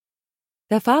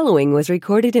The following was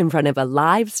recorded in front of a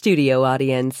live studio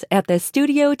audience at the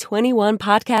Studio 21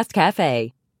 Podcast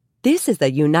Cafe. This is the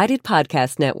United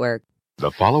Podcast Network.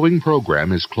 The following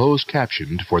program is closed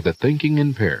captioned for the thinking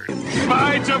impaired.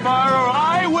 By tomorrow,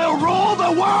 I will rule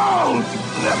the world!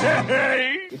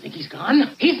 You think he's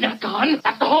gone? He's not gone.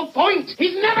 That's the whole point.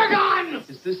 He's never gone!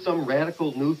 Is this some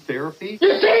radical new therapy?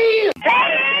 You see?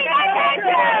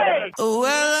 Well,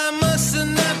 I must have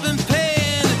not been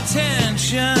paying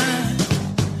attention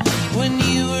when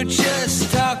you were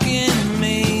just talking to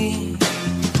me.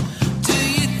 Do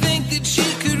you think that you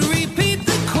could repeat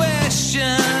the question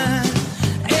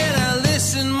and I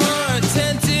listen more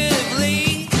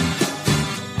attentively?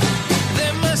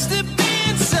 There must have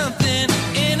been something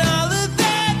in all of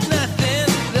that nothing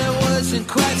that wasn't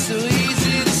quite so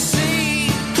easy to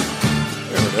see.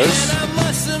 There it is. And I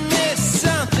must have missed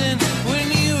something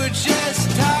when you were just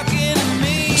talking to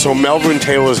me. So Melvin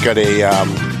Taylor's got a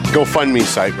GoFundMe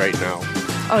site right now.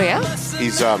 Oh, yeah?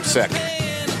 He's sick.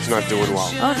 He's not doing well.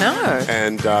 Oh, no.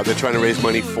 And they're trying to raise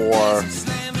money for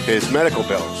his medical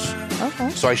bills. Okay.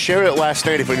 So I shared it last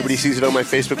night. If anybody sees it on my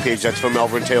Facebook page, that's from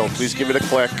Melvin Taylor. Please give it a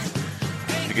click.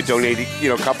 You could donate,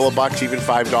 a couple of bucks, even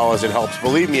 $5. It helps.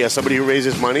 Believe me, as somebody who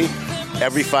raises money,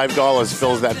 every $5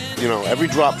 fills that, every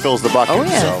drop fills the bucket. Oh,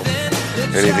 yeah. So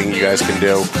anything you guys can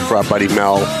do for our buddy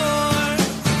Mel.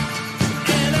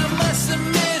 And I must have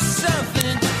missed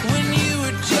something when you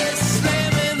were just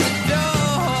slamming the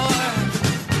door.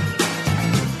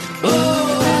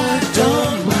 Oh, I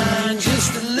don't mind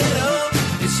just a little.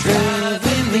 It's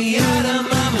driving me out of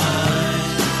my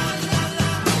mind.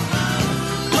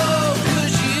 Oh,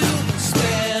 could you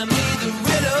spare me the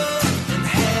riddle and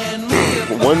hand me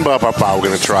a One bop up, we're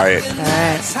going to try it. All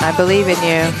right. I believe in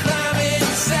you. climb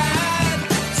inside?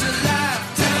 It's a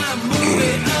lifetime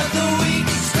movie of the week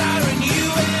starring you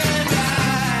and I.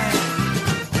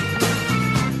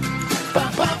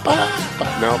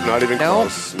 Nope, not even Nope.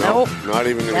 close. Nope. Not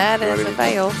even going to. That is a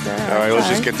fail. All right, let's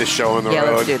just get this show on the Yeah,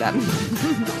 road. let's do that.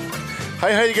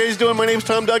 Hi, how you guys doing? My name's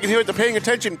Tom Duggan here at the Paying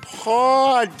Attention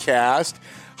Podcast.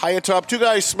 Hi atop Two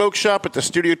Guys Smoke Shop at the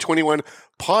Studio 21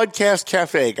 Podcast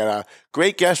Cafe. Got a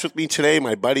great guest with me today,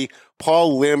 my buddy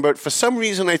Paul Lambert. For some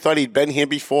reason, I thought he'd been here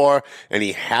before, and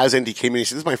he hasn't. He came in and he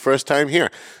said, "This is my first time here."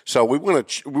 So we want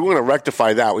to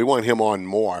rectify that. We want him on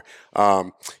more.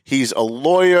 He's a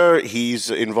lawyer. He's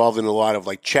involved in a lot of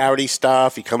charity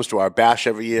stuff. He comes to our bash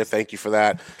every year. Thank you for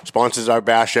that. Sponsors our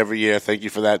bash every year. Thank you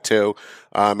for that too.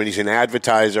 And he's an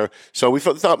advertiser. So we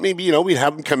thought maybe we'd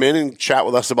have him come in and chat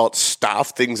with us about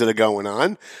stuff, things that are going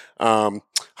on.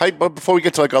 But before we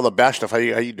get to all the bash stuff, how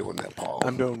you doing there, Paul?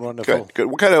 I'm doing wonderful. Good.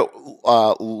 What kind of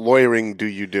lawyering do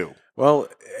you do? Well,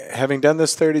 having done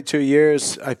this 32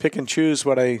 years, I pick and choose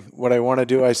what I want to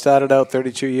do. I started out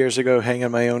 32 years ago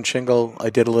hanging my own shingle. I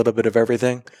did a little bit of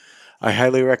everything. I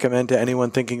highly recommend to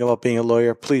anyone thinking about being a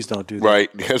lawyer, please don't do that. Right.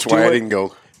 That's why I didn't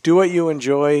go. Do what you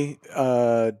enjoy.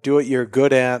 Do what you're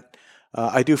good at.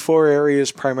 I do 4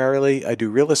 areas primarily. I do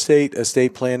real estate,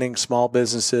 estate planning, small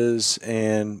businesses,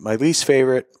 and my least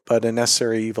favorite, but a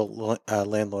necessary evil,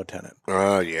 landlord tenant.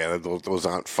 Oh, yeah, those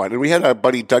aren't fun. And we had our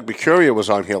buddy Doug Mercurio was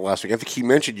on here last week. I think he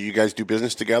mentioned you guys do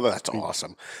business together. That's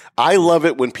awesome. I love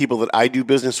it when people that I do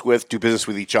business with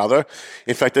each other.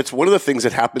 In fact, that's one of the things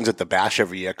that happens at the bash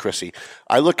every year, Chrissy.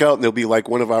 I look out and there'll be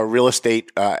one of our real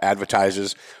estate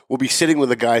advertisers will be sitting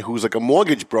with a guy who's a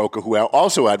mortgage broker who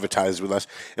also advertises with us.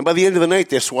 And by the end of the night,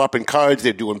 they're swapping cards.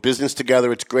 They're doing business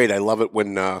together. It's great. I love it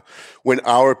when our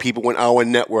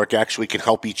network actually can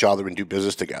help each other and do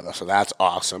business together. So that's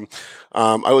awesome.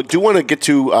 I do want to get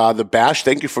to the bash.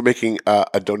 Thank you for making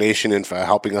a donation and for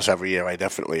helping us every year. I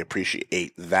definitely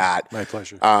appreciate that. My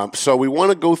pleasure. So we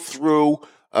want to go through.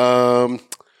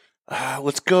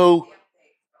 Let's go.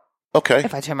 Okay.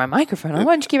 If I turn my microphone on,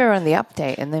 why don't you give everyone the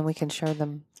update, and then we can show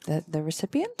them the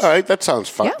recipients? All right, that sounds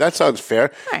fun. Yeah. That sounds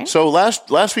fair. All right. So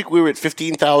last week we were at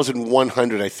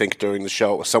 15,100, I think, during the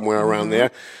show. It was somewhere around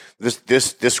there.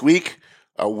 This week,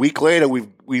 a week later, we've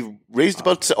raised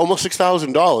about almost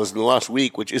 $6,000 in the last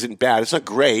week, which isn't bad. It's not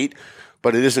great,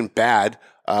 but it isn't bad.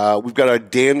 We've got our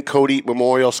Dan Cody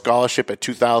Memorial Scholarship at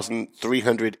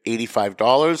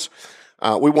 $2,385.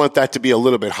 We want that to be a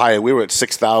little bit higher. We were at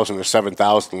 $6,000 or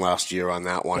 $7,000 last year on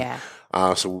that one. Yeah.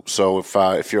 So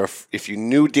if you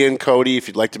knew Dan Cody, if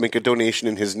you'd like to make a donation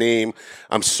in his name,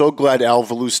 I'm so glad Al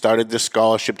Valou started this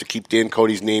scholarship to keep Dan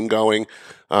Cody's name going.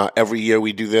 Every year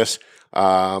we do this.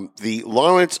 The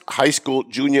Lawrence High School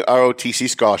Junior ROTC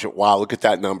Scholarship. Wow, look at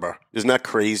that number. Isn't that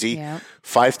crazy? Yeah.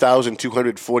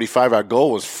 5,245. Our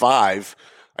goal was 5.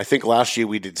 I think last year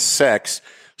we did 6.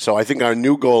 So I think our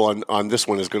new goal on this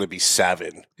one is going to be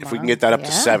 7. If we can get that up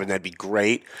to 7, that'd be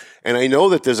great. And I know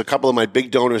that there's a couple of my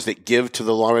big donors that give to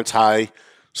the Lawrence High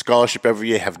Scholarship every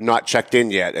year have not checked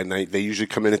in yet, and they usually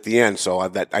come in at the end. So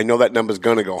I know that number is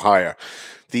going to go higher.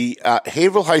 The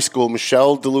Haverhill High School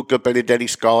Michelle DeLuca Benedetti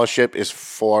Scholarship is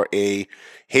for a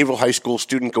Haverhill High School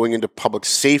student going into public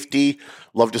safety.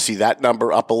 Love to see that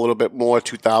number up a little bit more,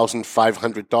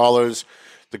 $2,500.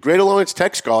 The Greater Lawrence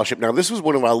Tech Scholarship, now this was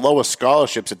one of our lowest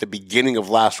scholarships at the beginning of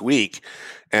last week,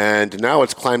 and now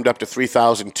it's climbed up to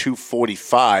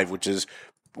 $3,245, which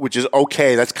is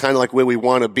okay. That's kind of like where we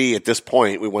want to be at this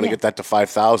point. We want to get that to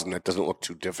 $5,000. That doesn't look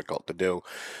too difficult to do.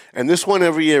 And this one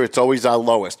every year, it's always our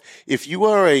lowest. If you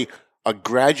are a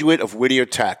graduate of Whittier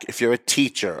Tech, if you're a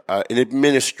teacher, an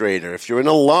administrator, if you're an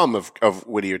alum of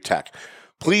Whittier Tech,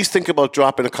 please think about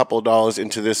dropping a couple of dollars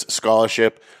into this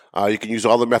scholarship. You can use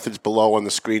all the methods below on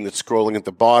the screen that's scrolling at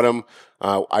the bottom.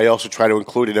 I also try to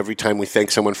include it every time we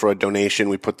thank someone for a donation.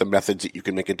 We put the methods that you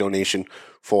can make a donation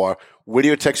for.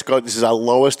 Whittier Tech Scholarship, this is our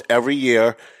lowest every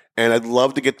year, and I'd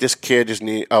love to get this kid,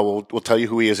 we'll tell you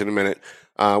who he is in a minute.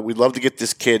 We'd love to get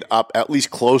this kid up at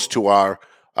least close to our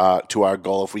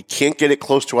goal. If we can't get it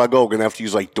close to our goal, we're going to have to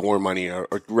use like door money or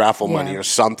raffle money or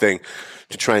something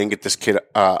to try and get this kid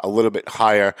a little bit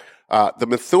higher. The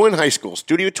Methuen High School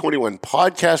Studio 21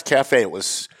 Podcast Cafe.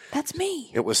 That's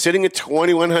me. It was sitting at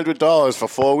 $2,100 for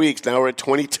 4 weeks. Now we're at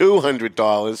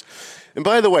 $2,200. And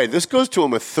by the way, this goes to a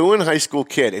Methuen High School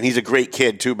kid, and he's a great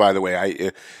kid too. By the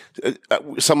way,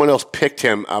 someone else picked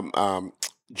him.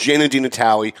 Jana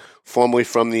DiNatale, formerly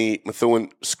from the Methuen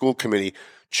School Committee,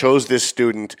 chose this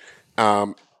student.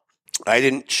 I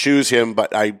didn't choose him,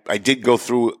 but I did go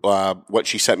through what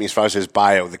she sent me as far as his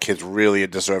bio. The kid's really a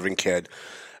deserving kid.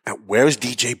 Where's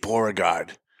DJ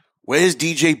Beauregard? Where's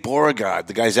DJ Beauregard?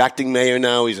 The guy's acting mayor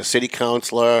now. He's a city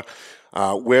councilor.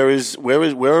 Where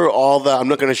are all the? I'm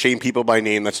not going to shame people by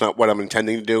name. That's not what I'm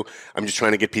intending to do. I'm just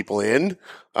trying to get people in.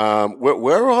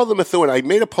 Where are all the Methuen? I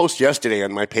made a post yesterday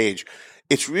on my page.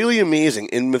 It's really amazing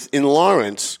in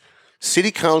Lawrence. City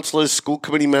councilors, school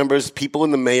committee members, people in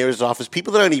the mayor's office,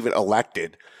 people that aren't even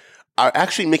elected, are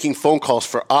actually making phone calls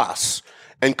for us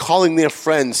and calling their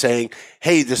friends saying,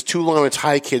 hey, there's 2 Lawrence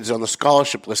High kids on the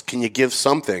scholarship list. Can you give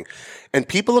something? And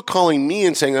people are calling me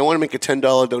and saying, I want to make a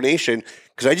 $10 donation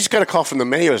because I just got a call from the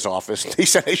mayor's office. They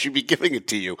said I should be giving it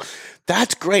to you.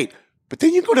 That's great. But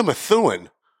then you go to Methuen,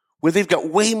 where they've got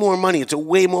way more money. It's a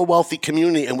way more wealthy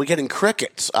community, and we're getting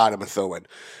crickets out of Methuen.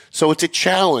 So it's a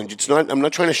challenge. I'm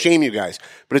not trying to shame you guys,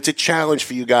 but it's a challenge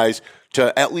for you guys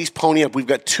to at least pony up. We've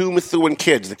got 2 Methuen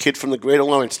kids. The kid from the Greater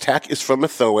Lawrence Tech is from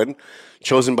Methuen,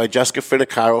 chosen by Jessica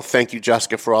Finicaro. Thank you,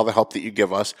 Jessica, for all the help that you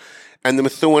give us. And the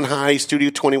Methuen High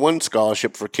Studio 21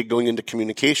 Scholarship for a kid going into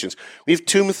communications. We have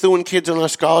 2 Methuen kids on our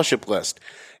scholarship list.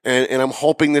 And I'm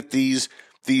hoping that these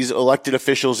elected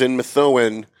officials in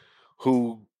Methuen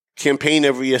who campaign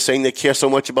every year saying they care so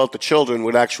much about the children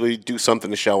would actually do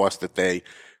something to show us that they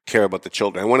care about the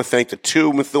children. I want to thank the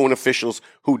 2 Methuen officials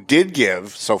who did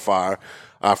give so far,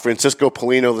 Francisco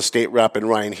Polino, the state rep, and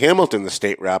Ryan Hamilton, the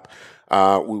state rep.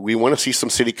 We want to see some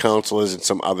city councilors and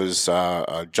some others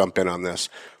jump in on this.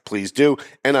 Please do.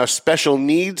 And our special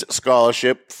needs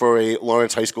scholarship for a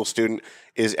Lawrence High School student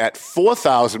is at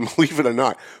 $4,000, believe it or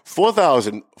not,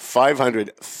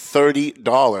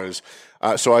 $4,530.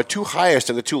 So our 2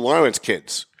 highest are the 2 Lawrence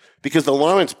kids, because the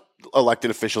Lawrence elected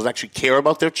officials actually care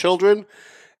about their children,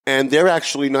 and they're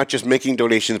actually not just making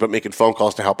donations, but making phone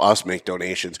calls to help us make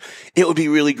donations. It would be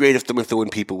really great if the Methuen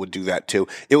people would do that too.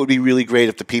 It would be really great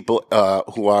if the people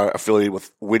who are affiliated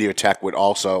with Whittier Tech would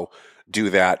also do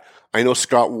that. I know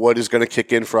Scott Wood is going to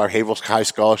kick in for our Haverhill High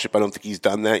Scholarship. I don't think he's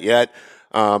done that yet.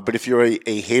 But if you're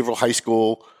a Haverhill High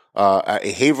School,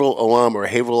 a Haverhill alum or a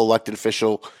Haverhill elected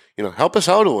official, help us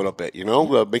out a little bit.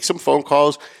 Make some phone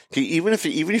calls. Even if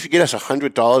you get us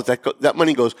 $100, that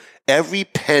money goes. Every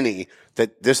penny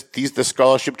that the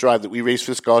scholarship drive that we raise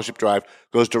for the scholarship drive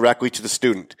goes directly to the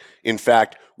student. In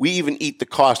fact, we even eat the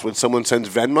cost when someone sends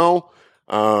Venmo.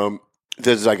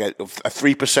 There's like a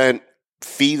 3%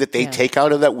 fee that they take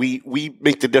out of that. We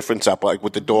make the difference up, like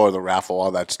with the door, the raffle, all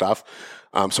that stuff.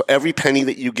 So every penny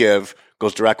that you give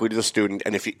goes directly to the student.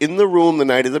 And if you're in the room the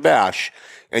night of the bash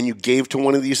and you gave to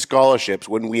one of these scholarships,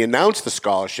 when we announce the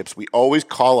scholarships, we always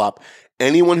call up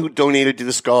anyone who donated to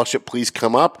the scholarship. Please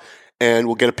come up, and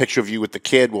we'll get a picture of you with the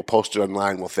kid. We'll post it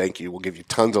online. We'll thank you. We'll give you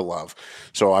tons of love.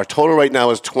 So our total right now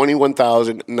is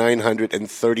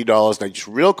 $21,930. And I just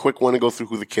real quick want to go through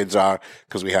who the kids are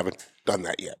because we haven't done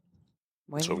that yet.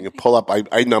 So we can pull up.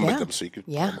 I numbered them so you can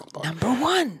pull them up. Number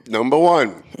one. Number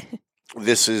 1.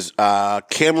 This is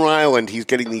Cam Ryland. He's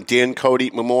getting the Dan Cody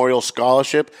Memorial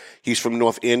Scholarship. He's from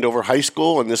North Andover High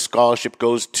School, and this scholarship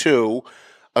goes to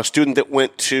a student that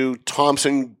went to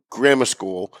Thompson Grammar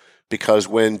School because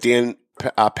when Dan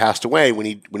passed away, when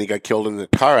he got killed in the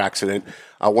car accident,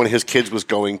 one of his kids was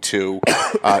going to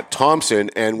Thompson.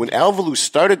 And when Alvalu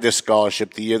started this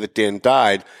scholarship the year that Dan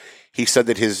died, he said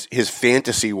that his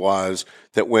fantasy was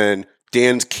that when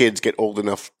Dan's kids get old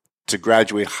enough to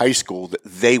graduate high school, that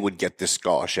they would get this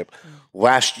scholarship.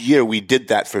 Last year, we did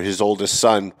that for his oldest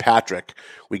son, Patrick.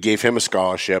 We gave him a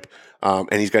scholarship,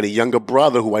 and he's got a younger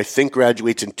brother who I think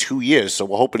graduates in 2 years, so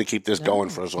we're hoping to keep this going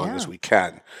for as long as we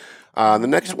can. The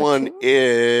next one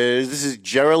is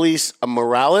Jeralise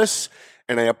Morales,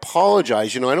 and I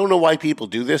apologize. I don't know why people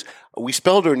do this. We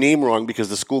spelled her name wrong because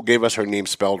the school gave us her name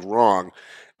spelled wrong,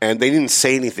 and they didn't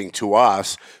say anything to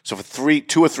us. So for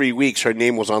 2 or 3 weeks, her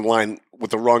name was online with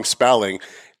the wrong spelling,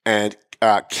 and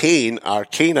Kane, our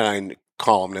canine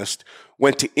columnist,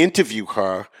 went to interview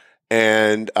her,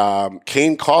 and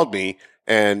Kane called me,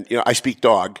 and I speak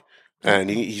dog, and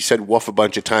he said woof a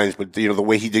bunch of times, but the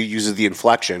way he uses the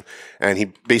inflection, and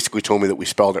he basically told me that we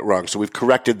spelled it wrong. So we've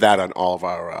corrected that on all of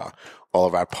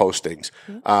our postings.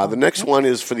 The next one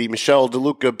is for the Michelle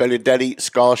DeLuca Benedetti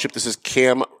Scholarship. This is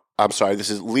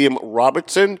Liam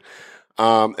Robertson.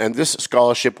 And this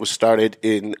scholarship was started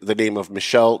in the name of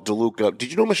Michelle DeLuca. Did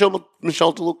you know Michelle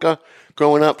DeLuca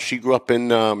growing up? She grew up in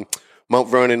Mount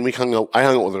Vernon. I hung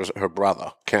out with her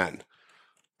brother, Ken.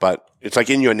 But it's like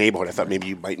in your neighborhood. I thought maybe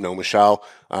you might know Michelle.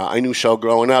 I knew Michelle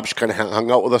growing up. She kind of hung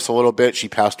out with us a little bit. She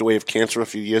passed away of cancer a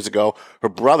few years ago. Her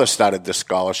brother started this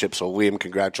scholarship, so Liam,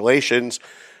 congratulations.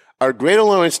 Our Greater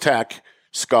Lawrence Tech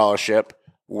scholarship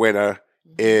winner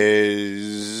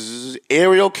is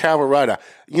Ariel Cavaretta.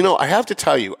 I have to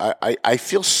tell you, I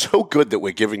feel so good that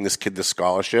we're giving this kid the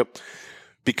scholarship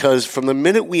because from the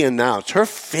minute we announced, her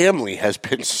family has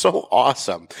been so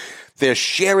awesome. They're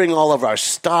sharing all of our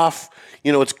stuff.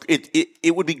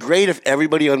 It would be great if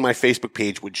everybody on my Facebook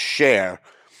page would share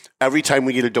every time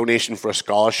we get a donation for a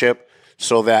scholarship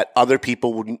so that other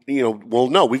people would, will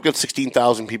know. We've got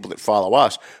 16,000 people that follow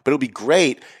us, but it would be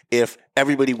great if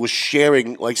everybody was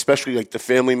sharing, especially the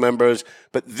family members.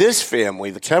 But this family,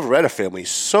 the Cavaretta family,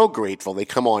 is so grateful. They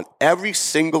come on every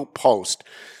single post.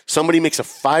 Somebody makes a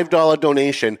 $5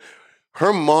 donation.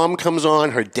 Her mom comes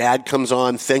on, her dad comes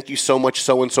on. Thank you so much,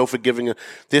 so-and-so, for giving her.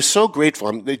 They're so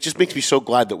grateful. It just makes me so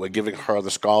glad that we're giving her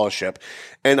the scholarship.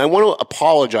 And I want to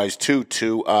apologize, too,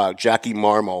 to Jackie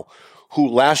Marmo, who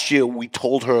last year we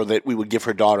told her that we would give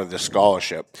her daughter this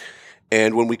scholarship.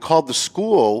 And when we called the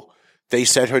school, they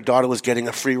said her daughter was getting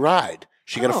a free ride.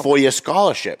 She got a 4-year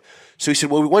scholarship. So he said,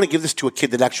 well, we want to give this to a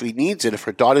kid that actually needs it if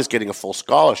her daughter's getting a full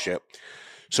scholarship.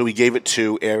 So we gave it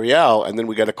to Ariel, and then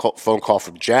we got a phone call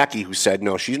from Jackie who said,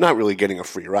 no, she's not really getting a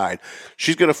free ride.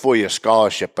 She's got a 4-year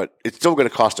scholarship, but it's still going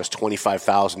to cost us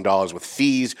 $25,000 with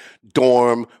fees,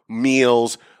 dorm,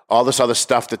 meals, all this other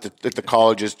stuff that the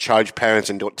colleges charge parents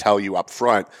and don't tell you up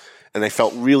front. And I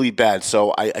felt really bad.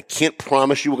 So I can't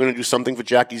promise you we're going to do something for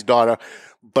Jackie's daughter,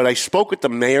 but I spoke with the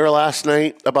mayor last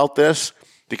night about this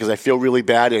because I feel really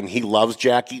bad, and he loves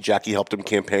Jackie. Jackie helped him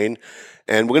campaign.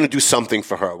 And we're going to do something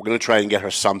for her. We're going to try and get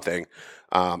her something.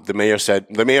 The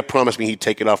mayor promised me he'd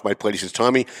take it off my plate. He says,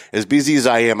 Tommy, as busy as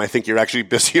I am, I think you're actually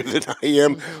busier than I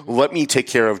am. Let me take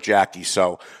care of Jackie.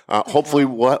 So hopefully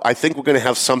I think we're going to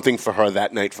have something for her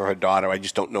that night for her daughter. I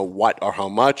just don't know what or how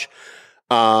much.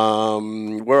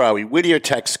 Where are we? Whittier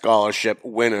Tech Scholarship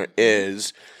winner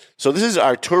is, so this is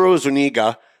Arturo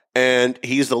Zuniga, and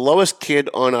he's the lowest kid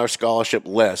on our scholarship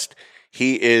list.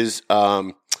 He is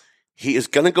going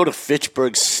to go to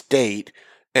Fitchburg State,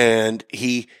 and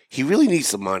he really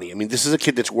needs the money. I mean, this is a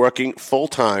kid that's working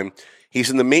full-time. He's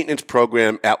in the maintenance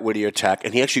program at Whittier Tech,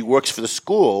 and he actually works for the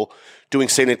school doing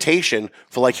sanitation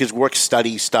for his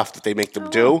work-study stuff that they make them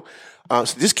do.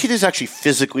 So this kid is actually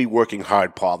physically working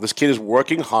hard, Paul. This kid is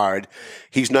working hard.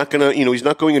 He's not going to, he's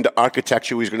not going into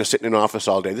architecture where he's going to sit in an office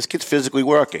all day. This kid's physically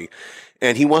working,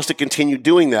 and he wants to continue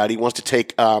doing that. He wants to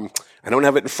take, I don't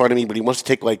have it in front of me, but he wants to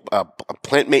take a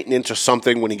plant maintenance or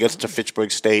something when he gets to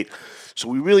Fitchburg State. So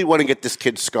we really want to get this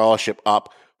kid's scholarship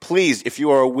up. Please, if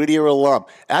you are a Whittier alum,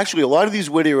 actually a lot of these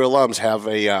Whittier alums have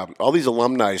all these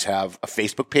alumni have a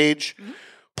Facebook page. Mm-hmm.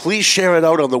 Please share it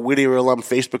out on the Whittier alum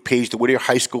Facebook page, the Whittier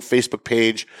High School Facebook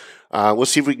page. We'll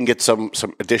see if we can get some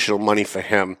additional money for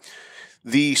him.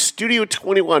 The Studio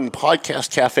 21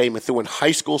 Podcast Cafe Methuen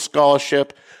High School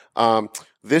Scholarship.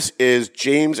 This is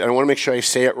James, and I want to make sure I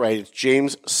say it right. It's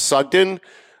James Sugden.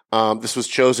 This was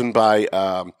chosen by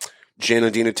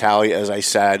Jana Di Natale, as I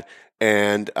said,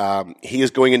 and he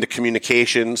is going into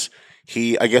communications.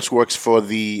 He, I guess, works for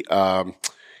the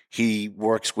he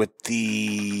works with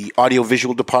the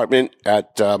audiovisual department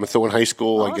at Methuen High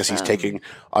School. Awesome. I guess he's taking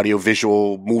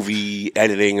audiovisual movie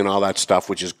editing and all that stuff,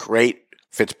 which is great.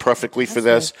 Fits perfectly for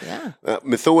this. Yeah.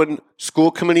 Methuen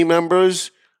school committee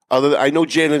members. I know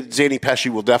Zani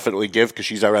Pesci will definitely give because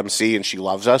she's our MC and she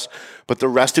loves us. But the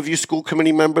rest of you school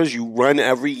committee members, you run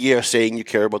every year saying you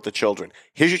care about the children.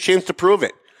 Here's your chance to prove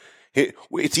it.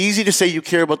 It's easy to say you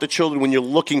care about the children when you're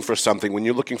looking for something, when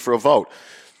you're looking for a vote.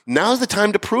 Now's the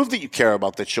time to prove that you care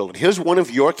about the children. Here's one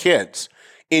of your kids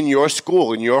in your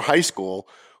school, in your high school,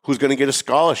 who's going to get a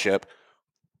scholarship.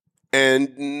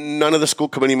 And none of the school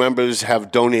committee members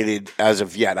have donated as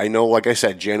of yet. I know, like I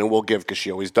said, Jana will give because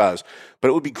she always does. But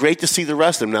it would be great to see the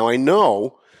rest of them. Now, I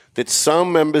know that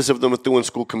some members of the Methuen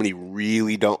School Committee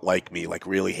really don't like me, like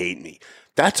really hate me.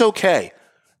 That's okay.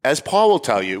 As Paul will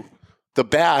tell you, the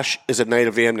bash is a night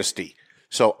of amnesty.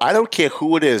 So I don't care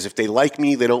who it is. If they like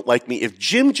me, they don't like me. If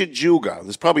Jim Jajuga,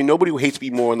 there's probably nobody who hates me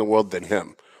more in the world than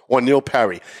him, or Neil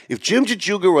Perry. If Jim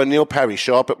Jajuga or Neil Perry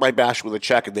show up at my bash with a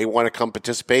check and they want to come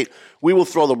participate, we will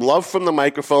throw them love from the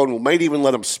microphone. We might even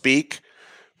let them speak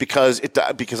because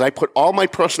I put all my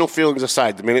personal feelings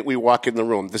aside the minute we walk in the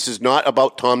room. This is not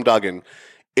about Tom Duggan.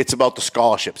 It's about the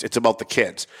scholarships. It's about the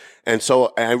kids. And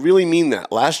so I really mean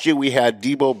that. Last year we had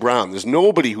Debo Brown. There's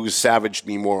nobody who's savaged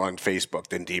me more on Facebook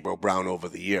than Debo Brown over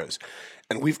the years.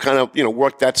 And we've kind of,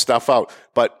 worked that stuff out.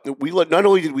 But not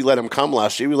only did we let him come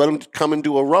last year, we let him come and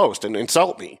do a roast and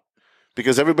insult me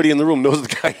because everybody in the room knows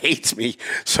the guy hates me.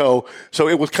 So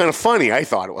it was kind of funny. I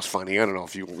thought it was funny. I don't know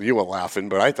if you were laughing,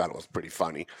 but I thought it was pretty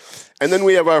funny. And then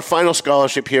we have our final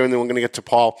scholarship here, and then we're going to get to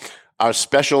Paul. Our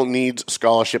special needs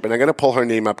scholarship, and I'm going to pull her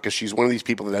name up because she's one of these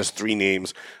people that has 3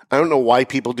 names. I don't know why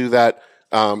people do that.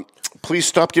 Please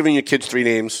stop giving your kids 3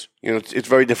 names. It's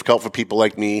very difficult for people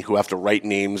like me who have to write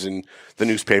names in the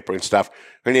newspaper and stuff.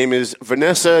 Her name is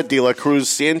Vanessa de la Cruz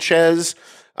Sanchez.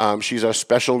 She's our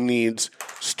special needs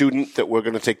student that we're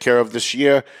going to take care of this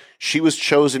year. She was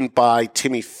chosen by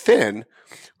Timmy Finn,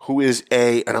 who is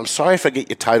and I'm sorry if I get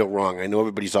your title wrong. I know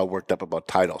everybody's all worked up about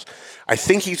titles. I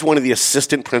think he's one of the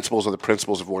assistant principals or the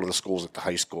principals of one of the schools at the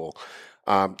high school.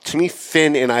 Timmy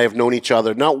Finn and I have known each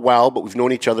other, not well, but we've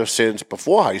known each other since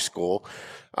before high school.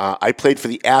 I played for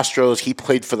the Astros. He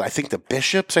played for, the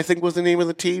Bishops, I think was the name of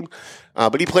the team.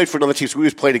 But he played for another team, so we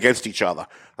always played against each other.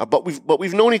 But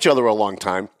we've known each other a long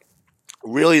time.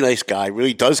 Really nice guy,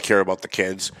 really does care about the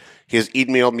kids. He has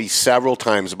emailed me several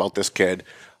times about this kid.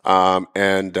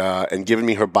 And given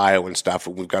me her bio and stuff,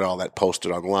 and we've got all that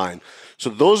posted online. So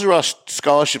those are our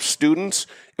scholarship students.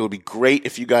 It would be great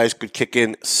if you guys could kick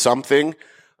in something.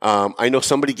 I know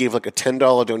somebody gave like a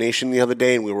 $10 donation the other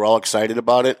day, and we were all excited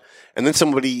about it. And then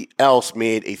somebody else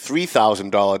made a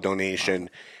 $3,000 donation,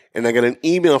 and I got an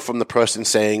email from the person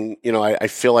saying, I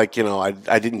feel like,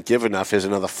 I didn't give enough. Here's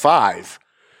another $5.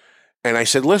 And I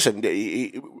said, listen,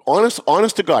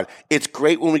 honest to God, it's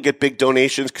great when we get big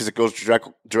donations because it goes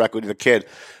directly to the kid.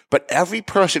 But every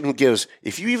person who gives,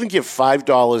 if you even give $5,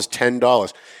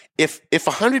 $10, if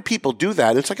 100 people do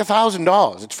that, it's like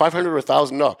 $1,000. It's $500 or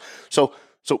 $1,000.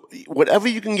 So whatever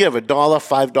you can give, $1,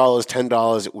 $5,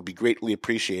 $10, it would be greatly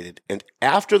appreciated. And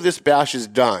after this bash is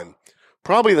done,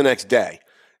 probably the next day,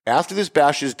 after this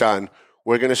bash is done,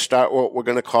 we're going to start what we're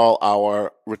going to call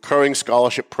our recurring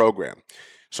scholarship program.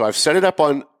 So I've set it up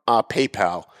on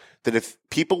PayPal that if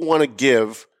people want to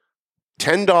give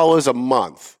 $10 a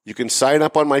month, you can sign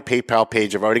up on my PayPal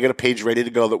page. I've already got a page ready to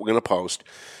go that we're going to post.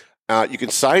 You can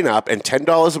sign up, and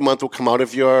 $10 a month will come out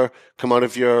of your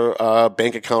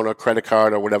bank account or credit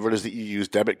card or whatever it is that you use,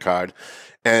 debit card.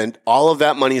 And all of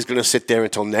that money is going to sit there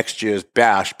until next year's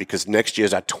bash because next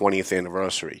year's our 20th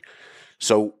anniversary.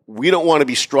 So we don't want to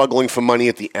be struggling for money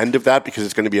at the end of that because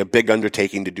it's going to be a big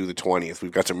undertaking to do the 20th.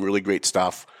 We've got some really great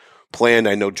stuff planned.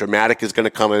 I know Dramatic is going to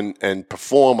come in and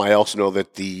perform. I also know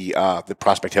that the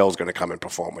Prospect Hill is going to come and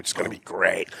perform, which is going to be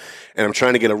great. And I'm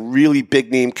trying to get a really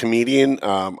big name comedian.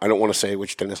 I don't want to say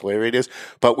which Dennis Leary it is,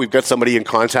 but we've got somebody in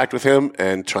contact with him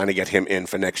and trying to get him in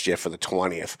for next year for the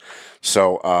 20th.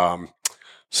 So,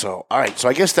 all right. So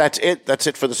I guess that's it. That's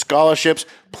it for the scholarships.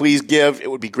 Please give. It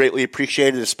would be greatly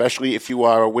appreciated, especially if you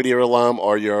are a Whittier alum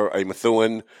or you're a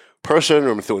Methuen person or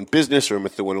a Methuen business or a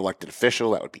Methuen elected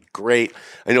official. That would be great.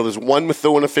 I know there's one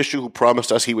Methuen official who promised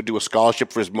us he would do a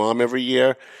scholarship for his mom every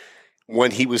year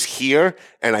when he was here.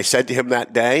 And I said to him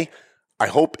that day, I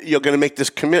hope you're going to make this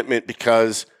commitment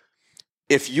because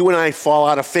if you and I fall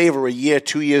out of favor a year,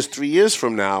 2 years, 3 years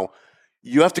from now,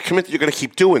 you have to commit that you're going to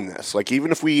keep doing this. Like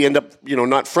even if we end up,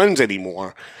 not friends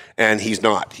anymore, and he's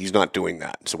not doing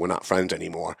that. So we're not friends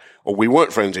anymore, or we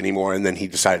weren't friends anymore. And then he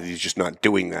decided he's just not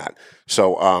doing that.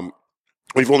 So,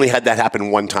 We've only had that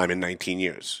happen one time in 19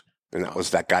 years, and that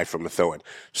was that guy from Methuen.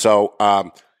 So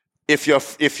if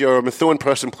you're a Methuen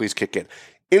person, please kick in.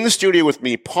 In the studio with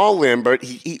me, Paul Lambert.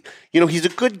 He's a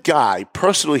good guy.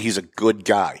 Personally, he's a good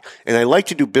guy, and I like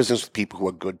to do business with people who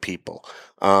are good people.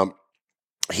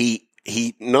 He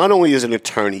not only is an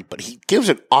attorney, but he gives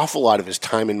an awful lot of his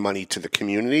time and money to the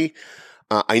community.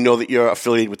 I know that you're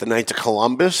affiliated with the Knights of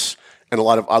Columbus and a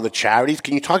lot of other charities.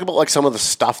 Can you talk about like some of the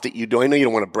stuff that you do? I know you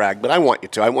don't want to brag, but I want you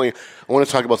to. I want to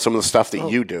talk about some of the stuff that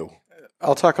you do.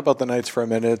 I'll talk about the Knights for a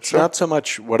minute. It's not so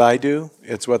much what I do;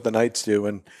 it's what the Knights do.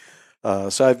 And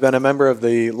so I've been a member of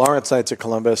the Lawrence Knights of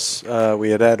Columbus. We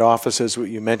had offices, what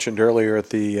you mentioned earlier, at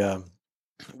the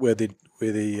where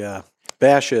the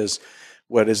Bash is.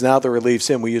 What is now the Relief's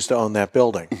Inn. We used to own that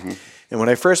building. Mm-hmm. And when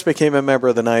I first became a member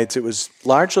of the Knights, it was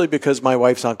largely because my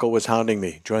wife's uncle was hounding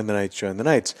me, join the Knights, join the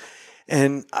Knights.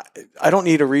 And I don't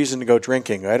need a reason to go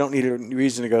drinking. I don't need a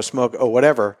reason to go smoke or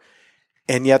whatever.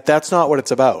 And yet that's not what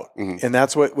it's about. Mm-hmm. And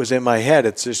that's what was in my head.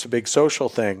 It's just a big social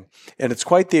thing. And it's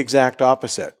quite the exact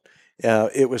opposite.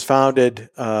 It was founded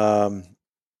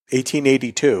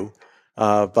 1882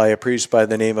 by a priest by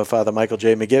the name of Father Michael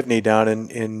J. McGivney down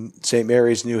in St.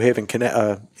 Mary's, New Haven,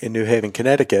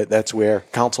 Connecticut. That's where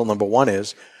Council Number 1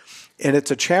 is. And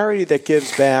it's a charity that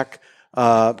gives back,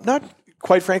 not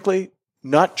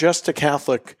just to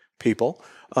Catholic people,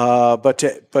 but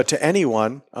to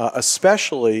anyone,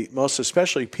 most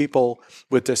especially people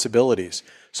with disabilities.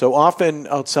 So often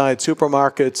outside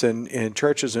supermarkets and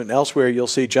churches and elsewhere, you'll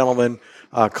see gentlemen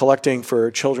collecting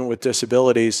for children with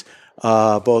disabilities,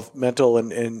 both mental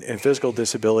and physical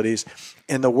disabilities.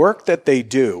 And the work that they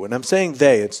do, and I'm saying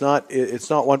it's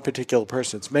not one particular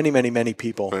person, it's many, many, many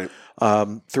people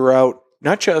throughout,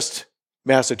 not just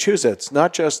Massachusetts,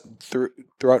 not just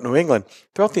throughout New England,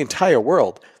 throughout the entire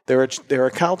world. There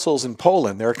are councils in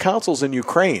Poland, there are councils in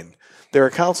Ukraine, there are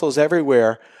councils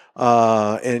everywhere,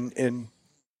 and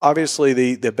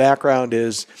obviously the background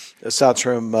is starts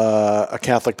from a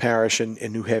Catholic parish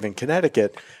in New Haven,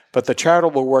 Connecticut, but the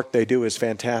charitable work they do is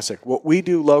fantastic. What we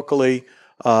do locally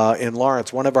in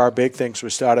Lawrence, one of our big things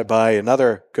was started by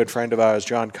another good friend of ours,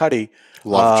 John Cuddy.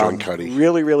 Love John Cuddy.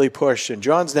 Really, really pushed. And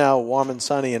John's now warm and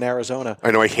sunny in Arizona. I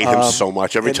know, I hate him so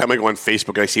much. Every time I go on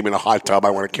Facebook and I see him in a hot tub,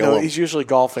 I want to kill him. He's usually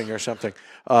golfing or something.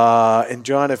 And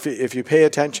John, if you pay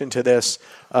attention to this,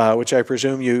 which I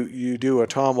presume you do, or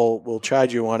Tom will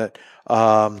chide you on it,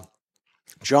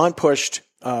 John pushed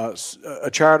a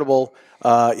charitable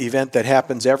event that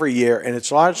happens every year, and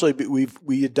it's largely,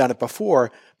 we had done it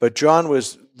before, but John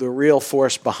was the real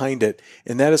force behind it,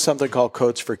 and that is something called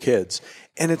Coats for Kids.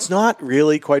 And it's not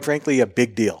really, quite frankly, a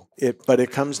big deal, but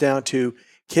it comes down to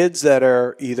kids that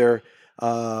are either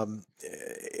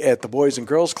at the Boys and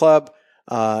Girls Club,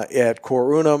 at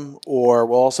Cor Unum, or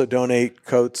we'll also donate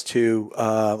coats to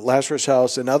Lazarus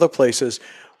House and other places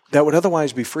that would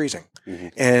otherwise be freezing. Mm-hmm.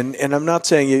 And I'm not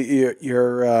saying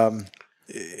you're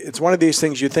it's one of these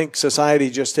things you think society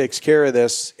just takes care of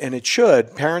this, and it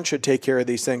should. Parents should take care of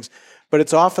these things, but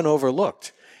it's often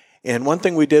overlooked. And one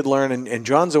thing we did learn, and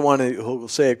John's the one who will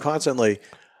say it constantly,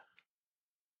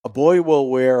 a boy will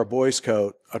wear a boy's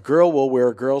coat, a girl will wear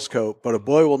a girl's coat, but a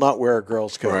boy will not wear a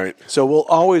girl's coat. Right. So we'll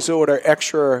always order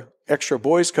extra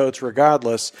boys' coats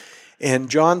regardless. And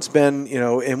John's been,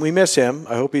 and we miss him.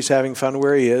 I hope he's having fun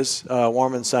where he is,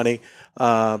 warm and sunny.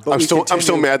 But I'm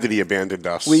so mad that he abandoned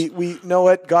us. We know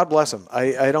it. God bless him.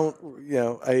 I don't,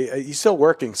 he's still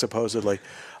working supposedly.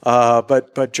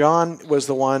 But John was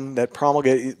the one that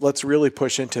promulgated, let's really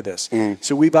push into this. Mm.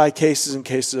 So we buy cases and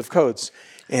cases of coats,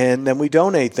 and then we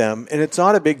donate them. And it's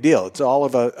not a big deal. It's all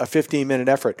of a 15-minute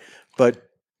effort. But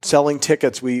selling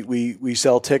tickets, we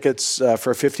sell tickets for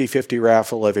a 50-50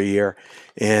 raffle every year.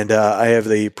 And I have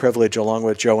the privilege, along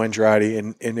with Joe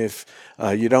Andrade, and if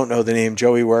you don't know the name,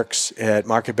 Joey works at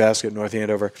Market Basket, North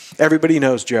Andover. Everybody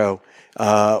knows Joe.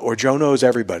 Or Joe knows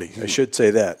everybody. I should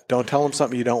say that. Don't tell him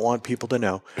something you don't want people to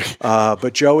know.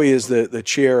 But Joey is the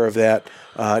chair of that.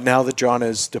 Now that John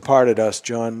has departed us,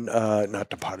 not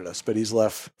departed us, but he's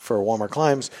left for warmer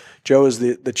climes. Joe is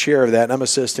the chair of that, and I'm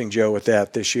assisting Joe with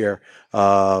that this year.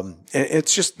 And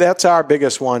it's just, that's our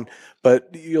biggest one.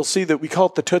 But you'll see that we call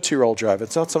it the Tootsie Roll Drive.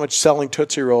 It's not so much selling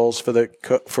Tootsie Rolls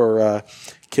for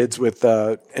kids with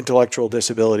intellectual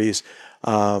disabilities,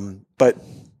 but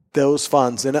those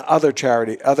funds and other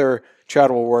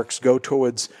charitable works go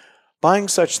towards buying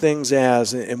such things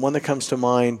as, and one that comes to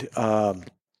mind,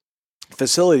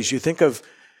 facilities. You think of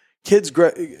kids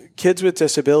with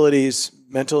disabilities,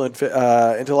 mental, and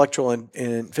intellectual,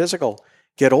 and physical,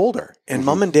 get older, and mm-hmm.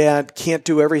 Mom and dad can't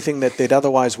do everything that they'd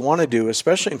otherwise want to do,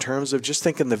 especially in terms of just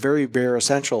thinking the very bare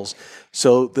essentials.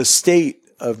 So the state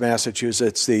of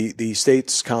Massachusetts, the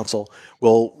state's council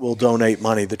will donate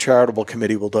money. The charitable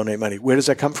committee will donate money. Where does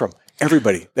that come from?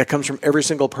 Everybody. That comes from every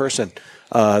single person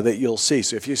that you'll see.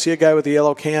 So if you see a guy with a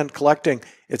yellow can collecting,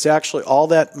 it's actually all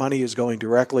that money is going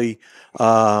directly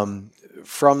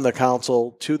from the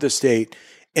council to the state.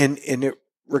 And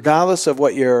regardless of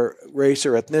what your race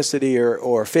or ethnicity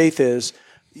or faith is,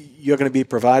 you're going to be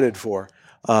provided for.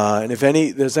 And if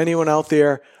there's anyone out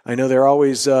there, I know they're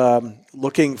always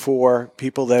looking for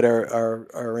people that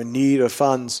are in need of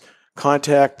funds.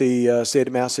 Contact the state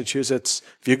of Massachusetts.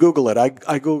 If you Google it,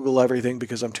 I Google everything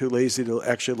because I'm too lazy to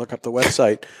actually look up the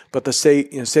website. But the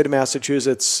state of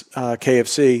Massachusetts,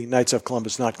 KFC, Knights of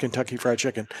Columbus, not Kentucky Fried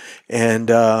Chicken, and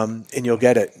you'll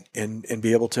get it and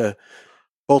be able to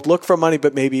both look for money,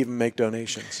 but maybe even make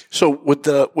donations. So would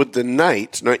the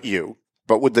Knights, not you,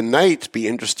 but would the Knights be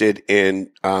interested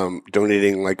in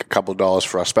donating like a couple $dollars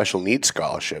for a special needs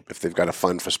scholarship if they've got a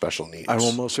fund for special needs? I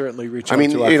will most certainly reach out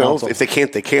to our council. If they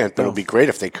can't, they can't. But it would be great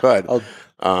if they could.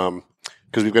 Because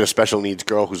we've got a special needs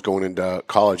girl who's going into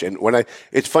college. And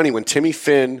it's funny, when Timmy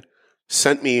Finn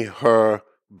sent me her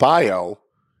bio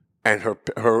and her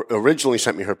originally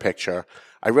sent me her picture,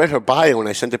 I read her bio and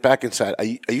I sent it back and said, are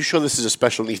you sure this is a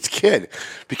special needs kid?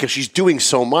 Because she's doing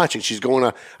so much and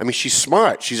she's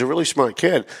smart. She's a really smart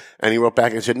kid. And he wrote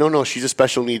back and said, no, she's a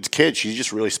special needs kid. She's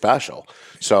just really special.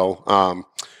 So,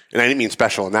 and I didn't mean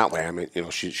special in that way. I mean,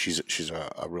 she's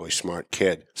a really smart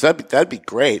kid. So that'd be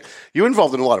great. You're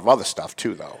involved in a lot of other stuff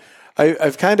too, though.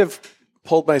 I've kind of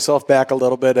pulled myself back a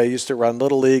little bit. I used to run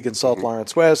Little League in South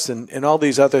Lawrence West and all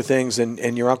these other things.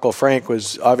 And your Uncle Frank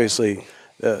was obviously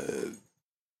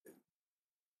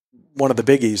one of the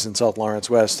biggies in South Lawrence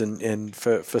West and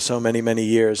for so many, many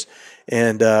years.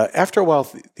 And after a while,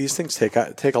 these things take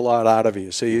a lot out of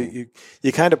you. So you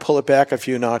kind of pull it back a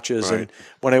few notches. Right. And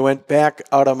when I went back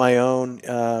out on my own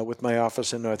with my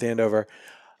office in North Andover,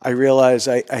 I realized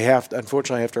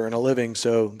unfortunately, I have to earn a living.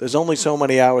 So there's only so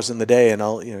many hours in the day, and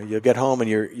you'll get home and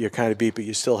you're kind of beat, but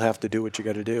you still have to do what you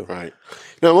got to do. Right.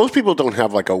 Now, most people don't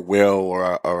have like a will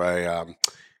or a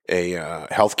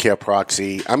healthcare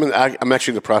proxy. I'm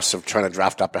actually in the process of trying to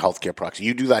draft up a healthcare proxy.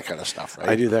 You do that kind of stuff, right?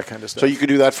 I do that kind of stuff. So you could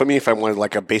do that for me if I wanted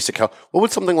like a basic health. What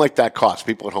would something like that cost?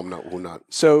 People at home know who not.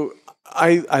 So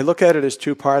I look at it as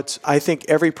two parts. I think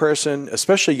every person,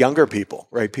 especially younger people,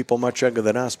 right? People much younger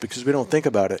than us, because we don't think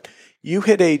about it. You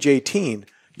hit age 18.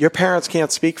 Your parents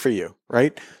can't speak for you,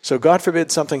 right? So God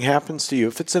forbid something happens to you.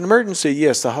 If it's an emergency,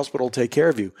 yes, the hospital will take care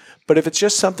of you. But if it's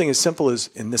just something as simple as,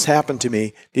 and this happened to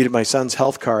me, needed my son's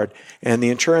health card, and the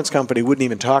insurance company wouldn't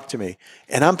even talk to me.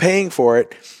 And I'm paying for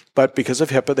it, but because of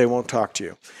HIPAA, they won't talk to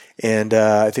you. And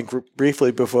I think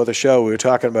briefly before the show, we were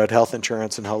talking about health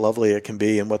insurance and how lovely it can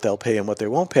be and what they'll pay and what they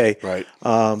won't pay. Right.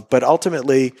 But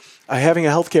ultimately, having a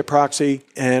healthcare proxy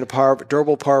and a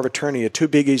durable power of attorney are two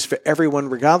biggies for everyone,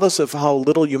 regardless of how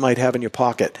little you might have in your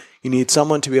pocket. You need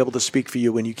someone to be able to speak for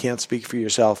you when you can't speak for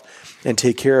yourself and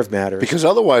take care of matters. Because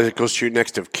otherwise it goes to your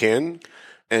next of kin,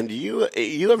 and you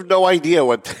have no idea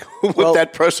what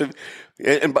that person...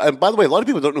 And by the way, a lot of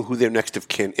people don't know who their next of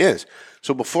kin is.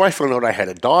 So before I found out I had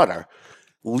a daughter,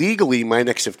 legally my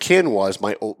next of kin was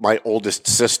my oldest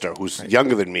sister, who's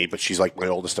younger than me, but she's like my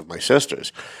oldest of my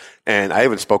sisters. And I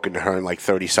haven't spoken to her in like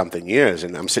 30-something years.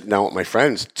 And I'm sitting down with my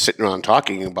friends, sitting around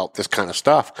talking about this kind of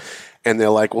stuff. And they're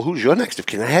like, well, who's your next of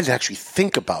kin? And I had to actually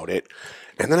think about it.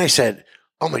 And then I said,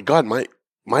 oh, my God,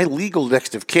 my legal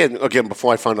next of kin, again,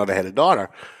 before I found out I had a daughter,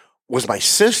 was my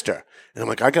sister. And I'm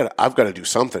like, I've got to do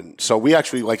something. So we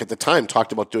actually, like at the time,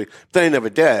 talked about doing, then I never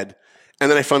did.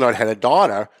 And then I found out I had a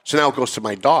daughter. So now it goes to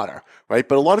my daughter, right?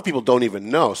 But a lot of people don't even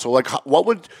know. So like, what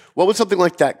would something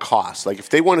like that cost? Like if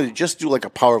they wanted to just do like a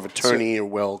power of attorney or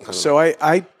will.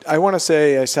 I want to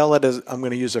say I sell it as, I'm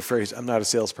going to use a phrase, I'm not a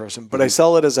salesperson, but I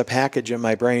sell it as a package in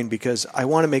my brain because I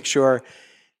want to make sure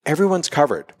everyone's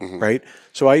covered, right?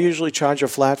 So I usually charge a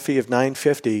flat fee of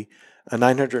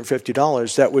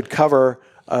 $950 that would cover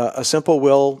a simple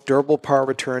will, durable power of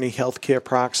attorney, healthcare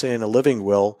proxy, and a living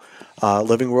will.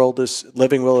 Living will is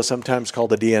sometimes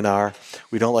called a DNR.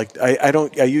 We don't like.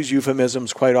 I use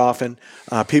euphemisms quite often.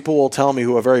 People will tell me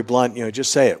who are very blunt.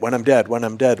 Just say it. When I'm dead. When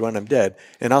I'm dead. When I'm dead.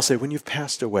 And I'll say when you've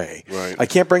passed away. Right. I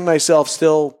can't bring myself.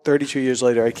 Still, 32 years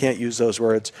later, I can't use those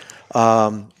words.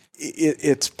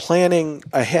 It's planning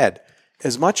ahead.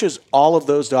 As much as all of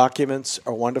those documents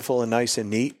are wonderful and nice and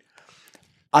neat,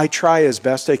 I try as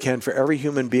best I can for every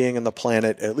human being on the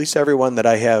planet, at least everyone that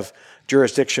I have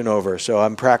jurisdiction over. So I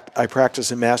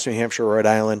practice in Mass, New Hampshire, Rhode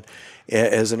Island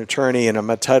as an attorney, and I'm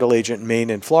a title agent in Maine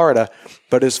and Florida.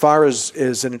 But as far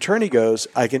as an attorney goes,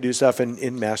 I can do stuff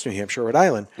in Mass, New Hampshire, Rhode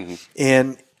Island.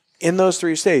 And in those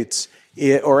three states,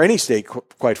 or any state,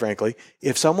 quite frankly,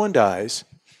 if someone dies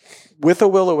with a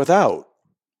will or without,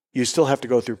 you still have to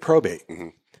go through probate. Mm-hmm.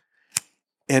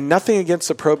 And nothing against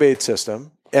the probate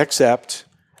system, except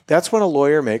that's when a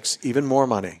lawyer makes even more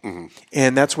money. Mm-hmm.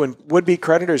 And that's when would-be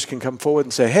creditors can come forward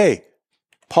and say, hey,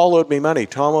 Paul owed me money,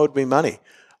 Tom owed me money.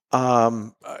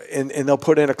 And they'll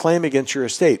put in a claim against your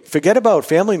estate. Forget about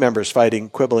family members fighting,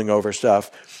 quibbling over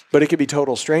stuff, but it could be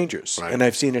total strangers. Right. And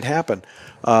I've seen it happen.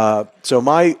 So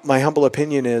my humble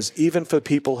opinion is, even for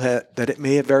people that it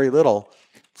may have very little,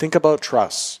 think about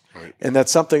trusts. Right. And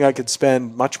that's something I could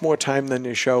spend much more time than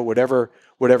the show would ever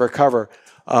cover.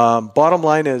 Bottom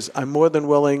line is, I'm more than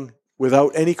willing,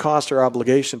 without any cost or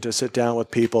obligation, to sit down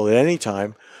with people at any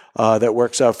time that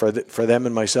works out for them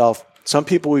and myself. Some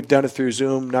people, we've done it through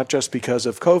Zoom, not just because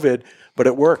of COVID, but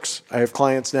it works. I have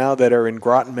clients now that are in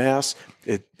Groton, Mass.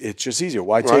 It's just easier.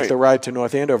 Why take the ride to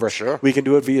North Andover? Sure. We can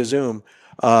do it via Zoom.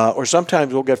 Or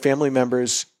sometimes we'll get family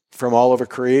members from all over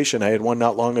creation. I had one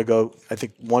not long ago. I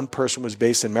think one person was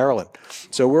based in Maryland.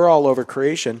 So we're all over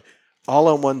creation, all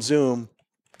on one Zoom,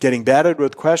 getting battered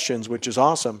with questions, which is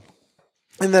awesome.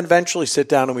 And then eventually sit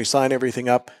down and we sign everything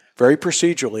up very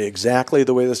procedurally, exactly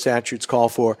the way the statutes call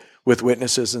for, with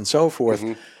witnesses and so forth.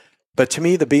 Mm-hmm. But to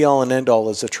me, the be-all and end-all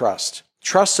is a trust.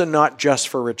 Trusts are not just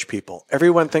for rich people.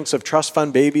 Everyone thinks of trust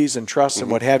fund babies and trusts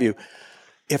and what have you.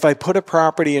 If I put a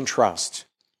property in trust,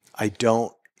 I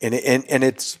don't, and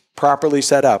it's properly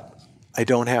set up, I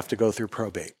don't have to go through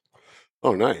probate.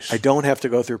 Oh, nice. I don't have to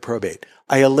go through probate.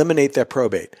 I eliminate that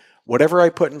probate. Whatever I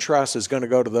put in trust is going to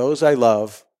go to those I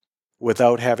love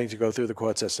without having to go through the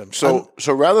court system. So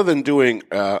rather than doing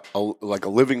a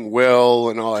living will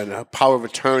and a power of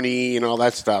attorney and all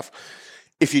that stuff,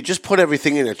 if you just put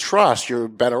everything in a trust, you're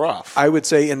better off. I would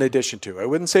say in addition to. I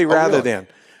wouldn't say rather than,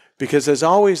 because there's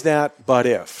always that but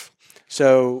if.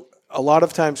 So a lot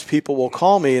of times people will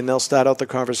call me and they'll start out the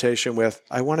conversation with,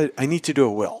 I need to do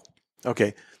a will.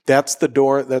 Okay, that's the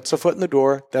door. That's a foot in the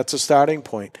door. That's a starting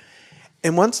point.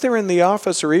 And once they're in the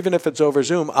office, or even if it's over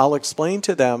Zoom, I'll explain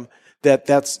to them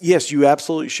yes, you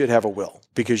absolutely should have a will,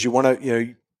 because you want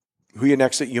to, who your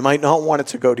next, you might not want it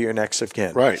to go to your next of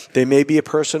kin. Right. They may be a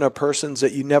person or persons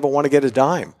that you never want to get a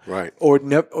dime. Right. Or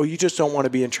you just don't want to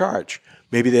be in charge.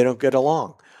 Maybe they don't get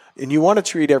along. And you want to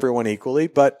treat everyone equally,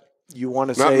 but you want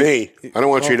to say... Not me. I don't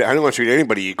want to treat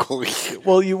anybody equally.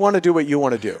 Well, you want to do what you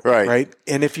want to do. Right.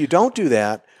 And if you don't do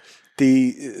that,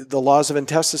 the laws of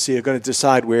intestacy are going to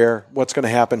decide what's going to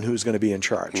happen, who's going to be in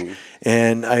charge. Mm-hmm.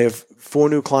 And I have 4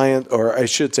 new clients, or I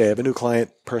should say I have a new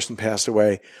client, person passed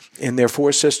away, and they're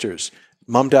 4 sisters.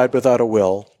 Mom died without a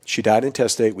will. She died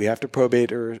intestate. We have to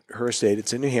probate her estate.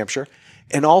 It's in New Hampshire.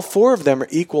 And all 4 of them are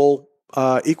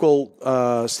have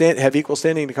equal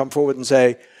standing to come forward and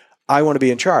say, I want to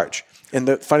be in charge. And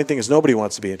the funny thing is, nobody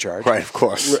wants to be in charge. Right, of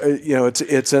course.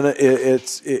 It's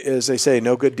as they say,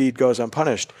 no good deed goes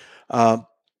unpunished. The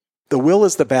will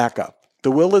is the backup.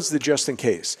 The will is the just in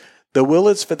case. The will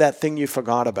is for that thing you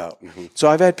forgot about. Mm-hmm. So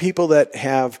I've had people that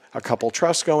have a couple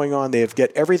trusts going on. They have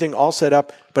get everything all set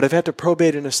up, but I've had to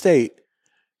probate an estate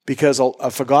because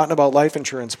a forgotten about life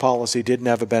insurance policy didn't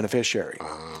have a beneficiary.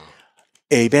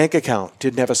 A bank account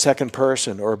didn't have a second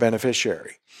person or a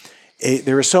beneficiary.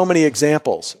 There are so many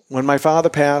examples. When my father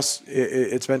passed,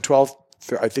 it's been 12,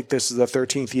 I think this is the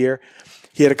 13th year.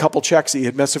 He had a couple checks. He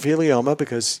had mesothelioma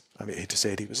because, I hate to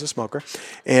say it, he was a smoker.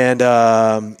 And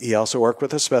he also worked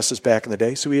with asbestos back in the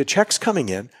day. So he had checks coming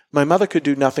in. My mother could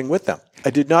do nothing with them.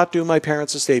 I did not do my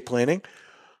parents' estate planning.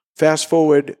 Fast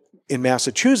forward, in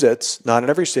Massachusetts, not in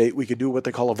every state, we could do what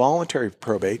they call a voluntary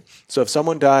probate. So if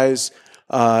someone dies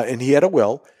and he had a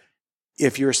will,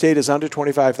 if your estate is under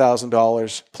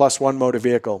 $25,000 plus 1 motor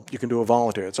vehicle, you can do a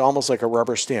voluntary. It's almost like a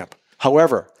rubber stamp.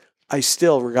 However, I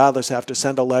still, regardless, have to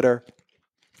send a letter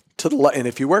to and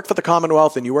if you work for the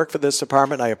Commonwealth and you work for this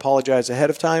department, I apologize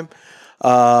ahead of time.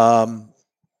 I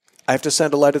have to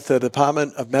send a letter to the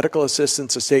Department of Medical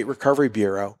Assistance Estate Recovery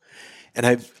Bureau.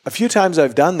 And a few times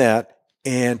I've done that,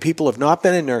 and people have not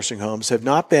been in nursing homes, have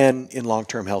not been in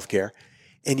long-term health care,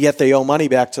 and yet they owe money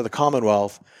back to the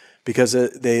Commonwealth because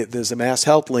there's a mass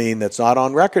health lien that's not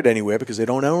on record anywhere because they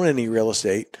don't own any real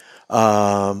estate,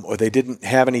 or they didn't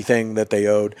have anything that they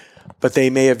owed, but they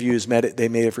may have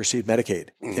received Medicaid,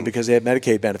 and because they have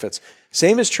Medicaid benefits.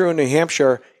 Same is true in New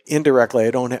Hampshire indirectly.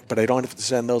 I don't have to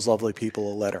send those lovely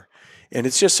people a letter, and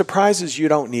it's just surprises you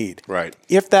don't need. Right.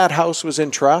 If that house was in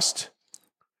trust,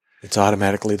 it's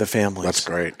automatically the family's. That's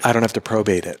great. I don't have to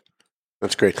probate it.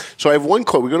 That's great. So I have one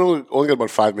quote. We're only got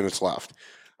about 5 minutes left.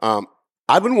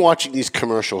 I've been watching these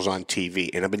commercials on TV,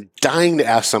 and I've been dying to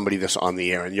ask somebody this on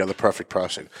the air, and you're the perfect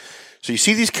person. So you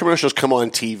see these commercials come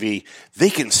on TV. They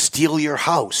can steal your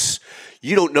house.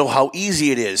 you don't know how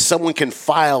easy it is. Someone can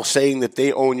file saying that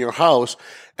they own your house,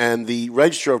 and the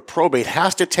Register of Probate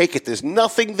has to take it. There's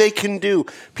nothing they can do.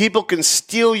 People can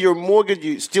steal your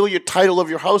mortgage, steal your title of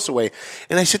your house away.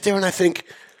 And I sit there and I think,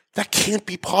 that can't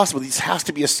be possible. This has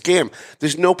to be a scam.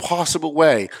 There's no possible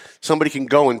way somebody can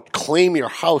go and claim your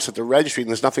house at the registry and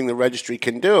there's nothing the registry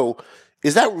can do.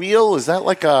 Is that real? Is that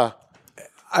like a...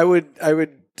 I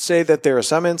would say that there are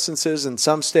some instances in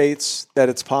some states that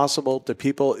it's possible to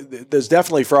people. There's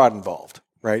definitely fraud involved,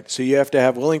 right? So you have to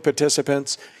have willing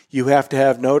participants. You have to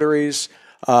have notaries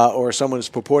or someone who's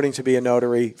purporting to be a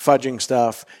notary, fudging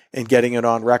stuff and getting it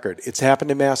on record. It's happened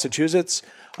in Massachusetts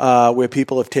where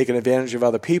people have taken advantage of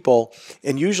other people,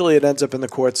 and usually it ends up in the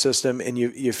court system, and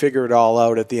you figure it all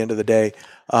out at the end of the day.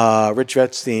 Rich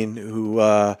Vetstein, who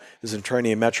is an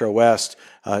attorney in Metro West,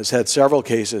 has had several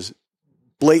cases,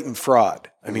 blatant fraud.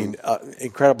 I mean,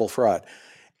 incredible fraud.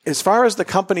 As far as the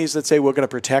companies that say we're going to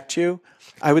protect you,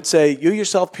 I would say you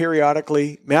yourself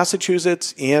periodically,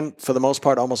 Massachusetts and for the most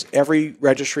part almost every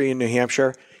registry in New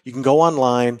Hampshire, you can go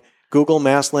online, Google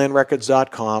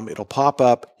masslandrecords.com. It'll pop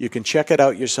up. You can check it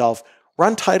out yourself.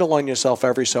 Run title on yourself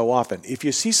every so often. If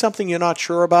you see something you're not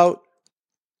sure about,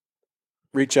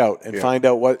 reach out and find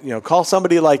out what, call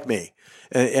somebody like me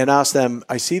and ask them,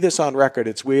 I see this on record.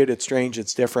 It's weird. It's strange.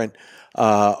 It's different.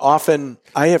 Often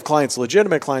I have clients,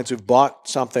 legitimate clients who've bought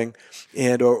something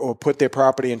and or put their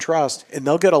property in trust, and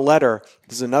they'll get a letter.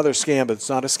 This is another scam, but it's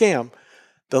not a scam.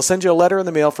 They'll send you a letter in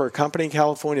the mail for a company in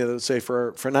California that will say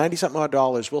for $90-something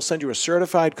odd, we'll send you a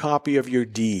certified copy of your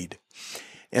deed.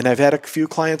 And I've had a few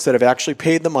clients that have actually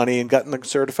paid the money and gotten the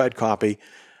certified copy.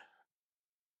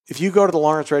 If you go to the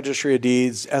Lawrence Registry of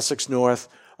Deeds, Essex North,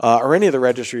 or any of the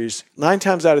registries, 9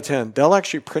 times out of 10, they'll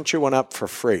actually print you one up for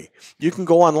free. You can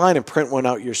go online and print one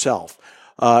out yourself.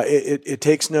 It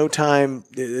takes no time.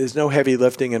 There's no heavy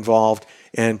lifting involved.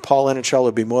 And Paul Enichel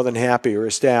would be more than happy, or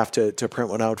his staff, to print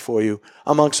one out for you,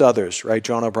 amongst others, right?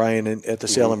 John O'Brien at the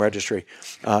Salem Registry.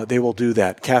 They will do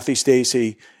that. Kathy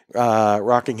Stacy,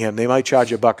 Rockingham, they might charge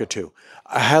you $1 or $2.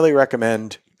 I highly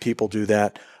recommend people do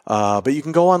that. But you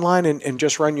can go online and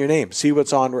just run your name, see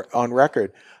what's on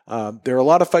record. There are a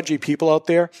lot of fudgy people out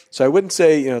there. So I wouldn't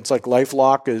say, it's like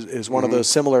LifeLock is one of those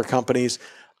similar companies.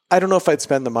 I don't know if I'd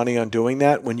spend the money on doing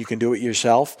that when you can do it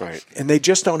yourself. Right. And they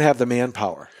just don't have the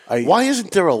manpower. Why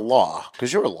isn't there a law?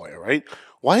 Because you're a lawyer, right?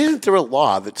 Why isn't there a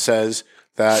law that says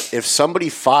that if somebody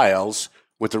files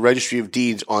with the Registry of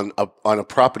Deeds on a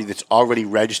property that's already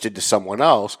registered to someone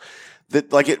else,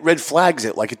 that it red flags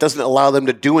it, it doesn't allow them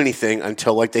to do anything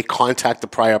until they contact the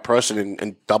prior person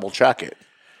and double check it?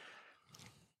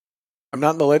 I'm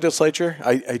not in the legislature.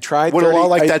 I tried. Would a law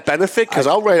like that benefit? Because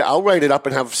I'll write it up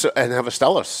and have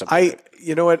Estella.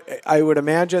 You know what? I would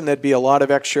imagine there'd be a lot of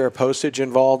extra postage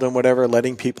involved and whatever,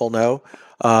 letting people know.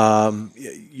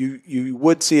 You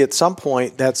would see at some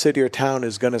point that city or town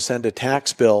is going to send a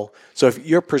tax bill. So if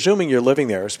you're presuming you're living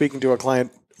there, speaking to a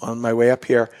client on my way up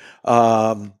here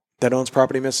that owns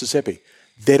property in Mississippi,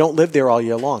 they don't live there all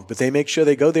year long, but they make sure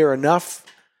they go there enough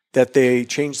that they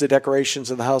change the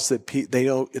decorations of the house that they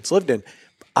know it's lived in.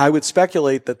 I would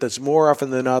speculate that there's more often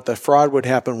than not the fraud would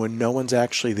happen when no one's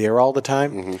actually there all the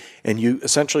time, and you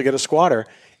essentially get a squatter.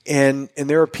 And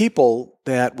there are people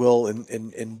that will,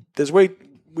 and there's we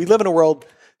live in a world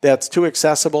that's too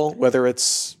accessible, whether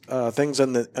it's things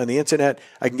on the internet.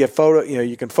 I can get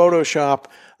you can Photoshop,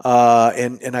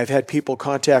 and I've had people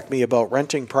contact me about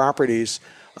renting properties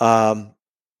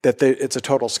it's a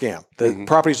total scam. The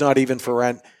property's not even for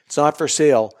rent. It's not for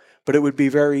sale, but it would be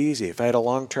very easy if I had a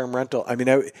long-term rental. I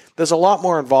mean, there's a lot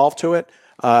more involved to it,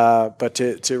 but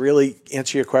to really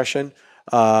answer your question,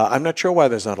 I'm not sure why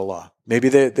there's not a law. Maybe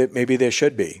there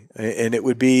should be, and it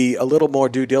would be a little more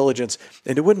due diligence,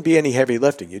 and it wouldn't be any heavy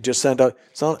lifting. You just send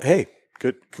hey,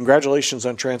 good, congratulations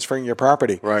on transferring your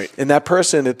property. Right. And that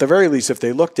person, at the very least, if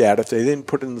they looked at it, if they didn't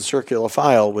put it in the circular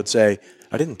file, would say,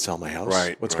 I didn't sell my house.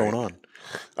 Right. What's going on?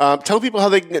 Tell people how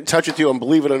they can get in touch with you, and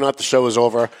believe it or not, the show is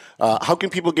over. How can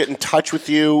people get in touch with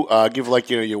you? Give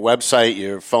your website,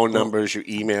 your phone numbers, your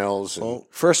emails. Well,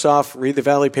 first off, read the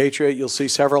Valley Patriot. You'll see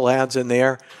several ads in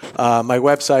there. My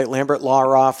website,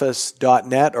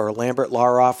 lambertlawoffice.net or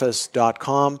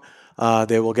lambertlawoffice.com.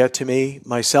 They will get to me.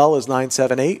 My cell is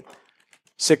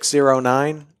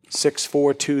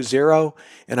 978-609-6420,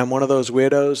 and I'm one of those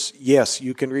weirdos. Yes,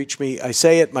 you can reach me. I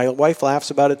say it. My wife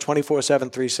laughs about it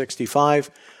 24/7, 365.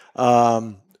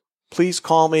 Please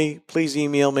call me. Please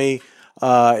email me.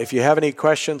 If you have any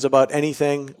questions about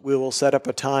anything, we will set up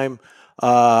a time.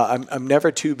 I'm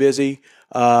never too busy,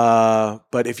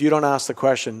 but if you don't ask the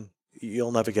question,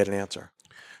 you'll never get an answer.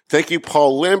 Thank you,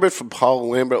 Paul Lambert from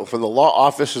the law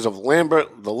offices of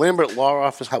Lambert, the Lambert Law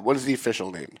Office. What is the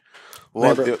official name?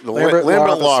 Lambert Law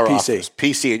Office, Office,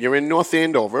 PC. And you're in North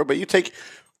Andover, but you take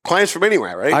clients from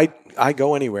anywhere, right? I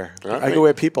go anywhere. Right. I go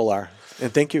where people are.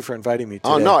 And thank you for inviting me today.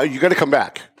 Oh, no, you got to come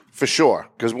back for sure.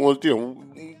 Because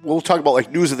we'll talk about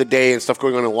like news of the day and stuff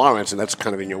going on in Lawrence, and that's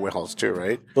kind of in your wheelhouse too,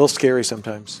 right? A little scary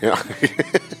sometimes. Yeah.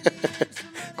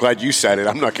 Glad you said it.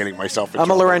 I'm not getting myself in I'm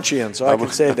trouble. a Laurentian, so I can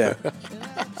say that.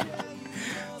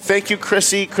 Thank you,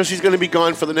 Chrissy. Chrissy's going to be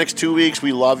gone for the next 2 weeks.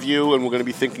 We love you, and we're going to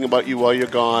be thinking about you while you're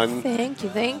gone.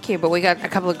 Thank you. But we got a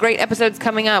couple of great episodes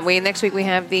coming up. Next week we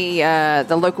have the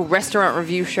local restaurant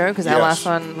review show, because our last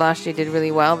one last year did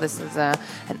really well. This is an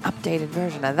updated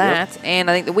version of that. Yep. And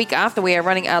I think the week after we are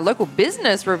running our local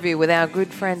business review with our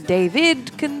good friend David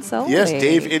Consoli. Yes,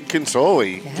 David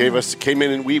Consoli came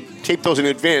in, and we taped those in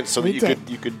advance so that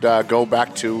you could go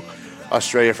back to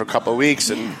Australia for a couple of weeks,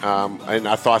 and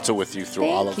our thoughts are with you through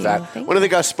all of that. One of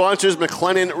the sponsors,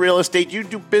 McLennan Real Estate. You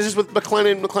do business with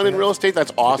McLennan Real Estate?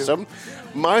 That's awesome.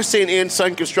 Marcian and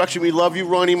Son Construction. We love you,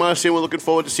 Ronnie Marcian. We're looking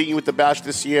forward to seeing you at the Bash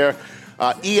this year.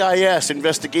 EIS,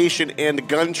 Investigation and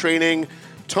Gun Training.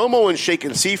 Tomo and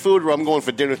Shaken Seafood, where I'm going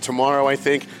for dinner tomorrow, I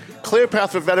think. Clear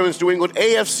Path for Veterans New England.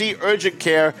 AFC Urgent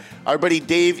Care. Our buddy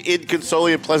Dave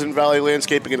Consoli at Pleasant Valley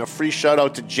Landscaping, and a free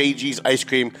shout-out to JG's Ice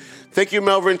Cream. Thank you,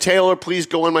 Melvin Taylor. Please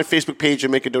go on my Facebook page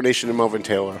and make a donation to Melvin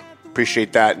Taylor.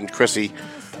 Appreciate that. And Chrissy,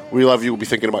 we love you. We'll be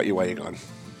thinking about you while you're gone.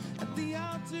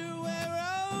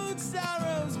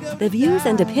 The views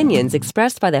and opinions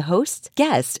expressed by the hosts,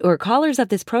 guests, or callers of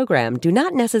this program do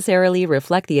not necessarily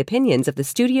reflect the opinions of the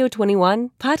Studio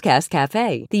 21 Podcast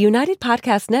Cafe, the United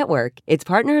Podcast Network, its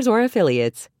partners, or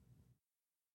affiliates.